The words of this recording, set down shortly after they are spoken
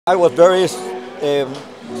I was very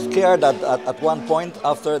scared at one point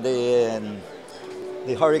after the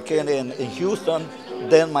hurricane in Houston,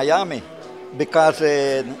 then Miami, because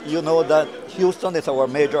you know that Houston is our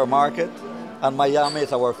major market and Miami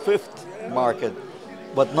is our fifth market.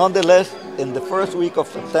 But nonetheless, in the first week of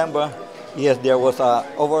September, yes, there was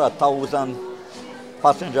over 1,000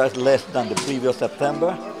 passengers less than the previous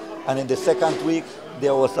September. And in the second week,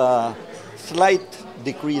 there was a slight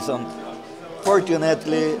decrease on.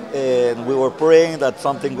 Fortunately, we were praying that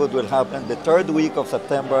something good will happen. The third week of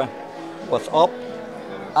September was up,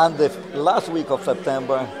 and the last week of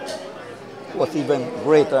September was even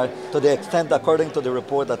greater, to the extent, according to the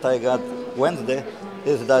report that I got Wednesday,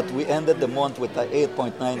 is that we ended the month with a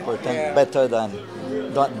 8.9% better than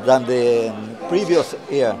the previous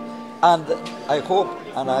year. And I hope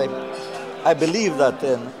and I believe that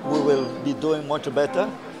we will be doing much better.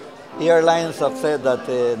 Airlines have said that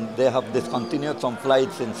they have discontinued some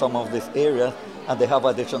flights in some of these areas and they have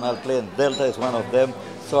additional planes. Delta is one of them.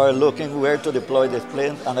 So are looking where to deploy these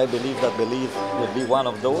planes, and I believe that Belize will be one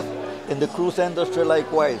of those. In the cruise industry,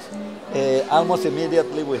 likewise, almost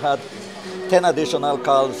immediately we had 10 additional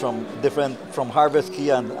calls from Harvest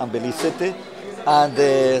Key and Belize City.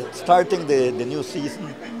 And starting the new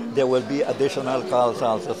season, there will be additional calls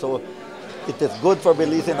also. So it is good for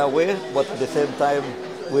Belize in a way, but at the same time,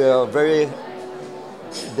 we are very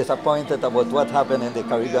disappointed about what happened in the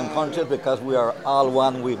Caribbean countries, because we are all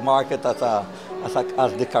one. We market as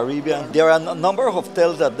the Caribbean. There are a number of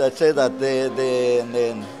hotels that say that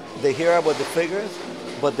they hear about the figures,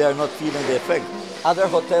 but they are not feeling the effect. Other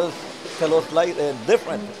hotels tell us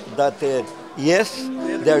different, that yes,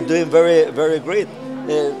 they are doing very, very great.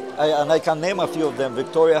 And I can name a few of them: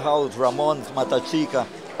 Victoria House, Ramon's, Matachica.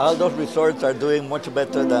 All those resorts are doing much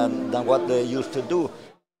better than what they used to do.